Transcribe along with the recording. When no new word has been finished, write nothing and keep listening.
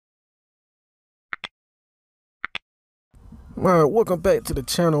Alright, welcome back to the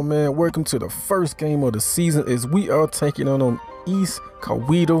channel, man. Welcome to the first game of the season as we are taking on East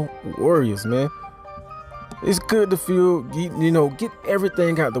COWETA Warriors, man. It's good to feel, get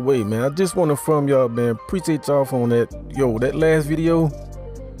everything out the way, man. I just want to from y'all, man. Appreciate y'all on that, that last video.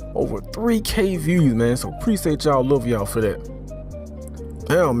 Over 3K views, man. So appreciate y'all, love y'all for that.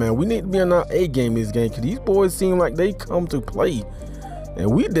 Hell, man, we need to be on our A game this game because these boys seem like they come to play. And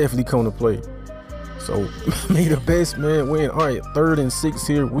we definitely come to play. So may the best man win. All right, 3rd and 6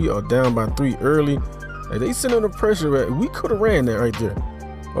 here. We are down by 3 early. Hey, they sent under pressure. We could have ran that right there,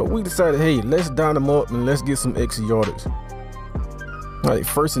 but we decided, hey, let's dot them up and let's get some extra yardage. All right,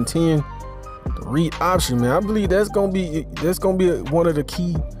 1st and 10. The read option, man. I believe that's gonna be one of the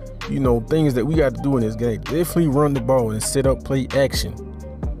key, things that we got to do in this game. Definitely run the ball and set up play action.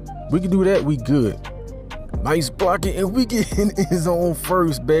 We can do that. We good. Nice blocking, and we get in his own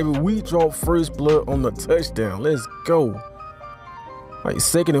first, baby. We drop first blood on the touchdown. Let's go. Like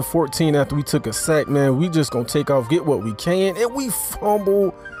 2nd and 14 after we took a sack, man. We just gonna take off, get what we can, and we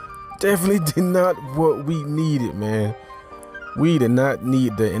fumble. Definitely did not what we needed, man. We did not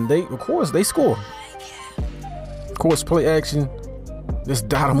need that, and of course, they score. Of course, play action. Let's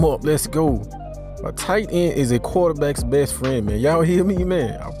dot them up. Let's go. A tight end is a quarterback's best friend, man. Y'all hear me,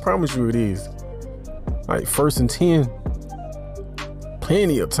 man? I promise you it is. All right, 1st and 10.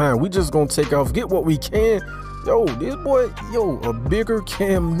 Plenty of time. We just gonna take off, get what we can. Yo, this boy, a bigger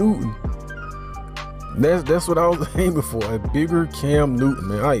Cam Newton. That's what I was aiming for, a bigger Cam Newton,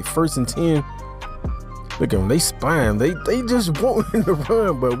 man. All right, 1st and 10. Look at them, they spy him. They just want him to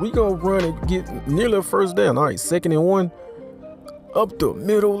run, but we gonna run and get nearly a 1st down. All right, 2nd and 1. Up the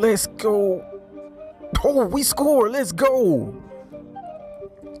middle, let's go. Oh, we scored, let's go.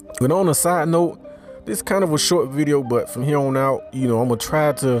 But on a side note, this is kind of a short video, but from here on out, I'm gonna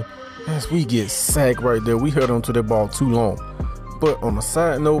try to, as we get sacked right there, we held onto that ball too long. But on a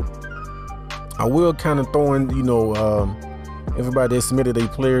side note, I will kind of throw in, everybody that submitted their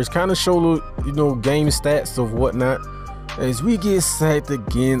players, kind of show, game stats of whatnot, as we get sacked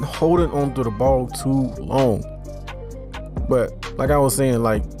again, holding onto the ball too long. But like I was saying,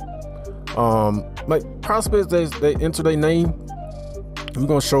 like prospects that enter their name, we're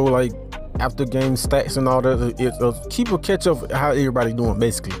gonna show like after game stats and all that. Keep a catch up how everybody doing,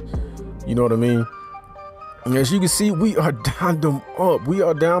 basically. You know what I mean? And as you can see, we are down them up. We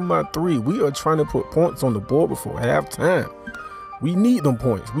are down by 3. We are trying to put points on the board before halftime. We need them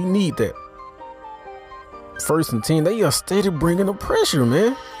points. We need that. 1st and 10. They are steady bringing the pressure,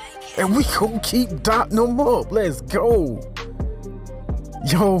 man. And we gonna keep dotting them up. Let's go.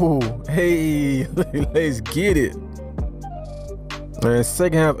 Yo, hey, let's get it. Man,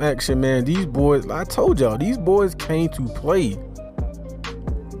 2nd half action, man. These boys, I told y'all, these boys came to play.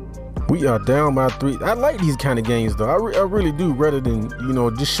 We are down by 3. I like these kind of games, though. I really do, rather than,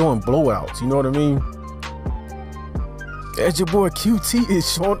 just showing blowouts. You know what I mean? As your boy QT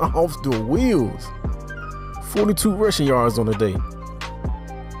is showing off the wheels. 42 rushing yards on the day.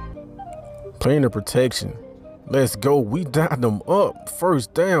 Playing the protection. Let's go. We dot them up.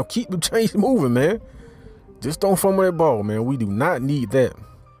 1st down. Keep the chains moving, man. Just don't fumble that ball, man. We do not need that.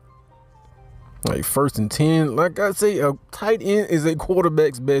 Like 1st and 10. Like I say, a tight end is a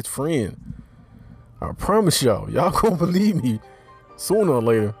quarterback's best friend. I promise y'all. Y'all gonna believe me sooner or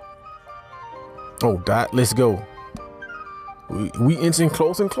later. Oh, dot. Let's go. We inching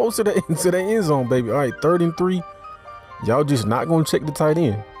closer and closer into the end zone, baby. All right, 3rd and 3. Y'all just not gonna check the tight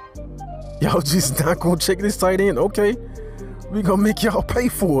end. Y'all just not gonna check this tight end. Okay. We gonna make y'all pay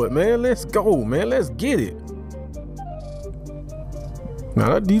for it, man. Let's go, man. Let's get it.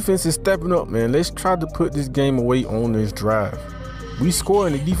 Now that defense is stepping up, man. Let's try to put this game away on this drive. We score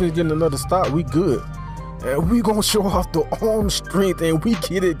and the defense getting another stop. We good. And we gonna show off the arm strength and we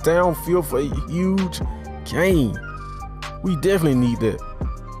get it downfield for a huge gain. We definitely need that.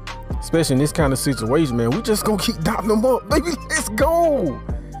 Especially in this kind of situation, man. We just gonna keep dotting them up, baby. Let's go.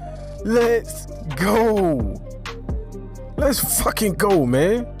 Let's go. Let's fucking go,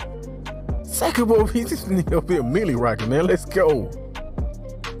 man. Second ball, this nigga up here Millie rocking, man. Let's go.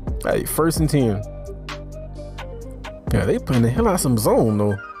 Hey, 1st and 10. Yeah, they playing the hell out of some zone,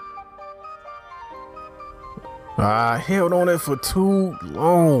 though. I held on that for too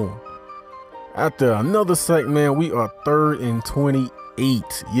long. After another sack, man, we are 3rd and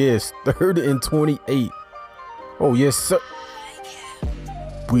 28. Yes, 3rd and 28. Oh, yes, sir.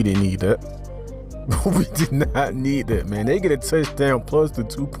 We didn't need that. We did not need that, man. They get a touchdown plus the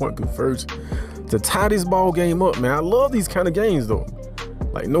 2-point conversion to tie this ball game up, man. I love these kind of games, though.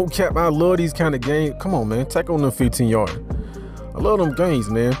 Like, no cap, I love these kind of games. Come on, man. Tackle on the 15-yard. I love them games,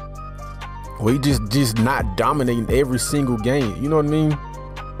 man. We just not dominating every single game. You know what I mean?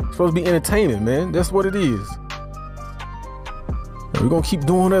 It's supposed to be entertaining, man. That's what it is. We're gonna keep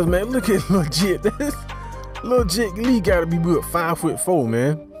doing this, man. Look at Lil Jit. Lil Jit Lee gotta be good 5'4",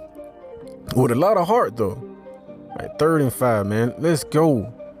 man. With a lot of heart though. All right, 3rd and 5, man. Let's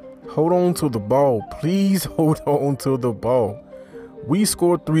go. Hold on to the ball. Please hold on to the ball. We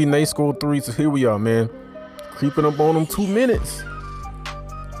scored 3 and they scored 3, so here we are, man. Creeping up on them 2 minutes.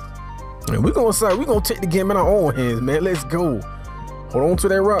 And we're gonna take the game in our own hands, man. Let's go. Hold on to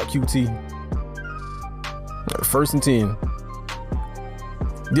that rock, QT. Right, 1st and 10.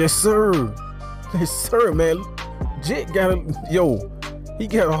 Yes, sir. Yes, sir, man. Jit got he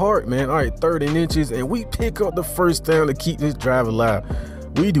got a heart, man. All right, 3rd and inches, and we pick up the 1st down to keep this drive alive.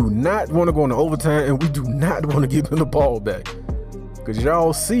 We do not want to go into overtime, and we do not want to give them the ball back. Because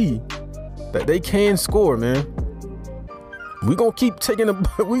y'all see that they can score, man. We're going to keep taking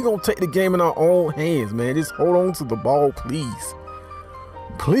we're going to take the game in our own hands, man. Just hold on to the ball, please.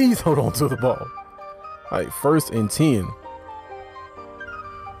 Please hold on to the ball. All right, 1st and 10.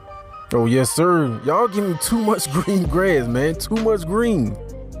 Oh, yes, sir. Y'all giving too much green grass, man. Too much green.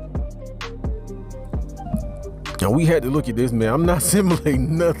 Now, we had to look at this, man. I'm not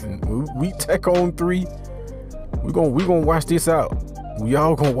simulating nothing. We tack on 3. We're gonna watch this out. We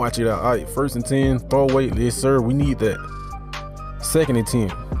all gonna watch it out. All right, 1st and 10. Throw away. Yes, sir. We need that. 2nd and 10.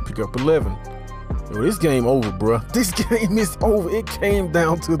 Pick up 11. Yo, this game over, bro. This game is over. It came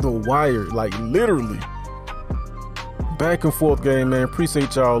down to the wire, like literally. Back and forth game, man.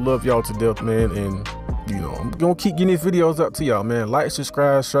 Appreciate y'all. Love y'all to death, man. And you know, I'm gonna keep getting these videos out to y'all, man. Like,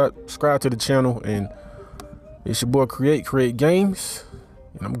 subscribe to the channel, and it's your boy Create Games,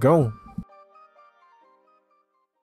 and I'm gone.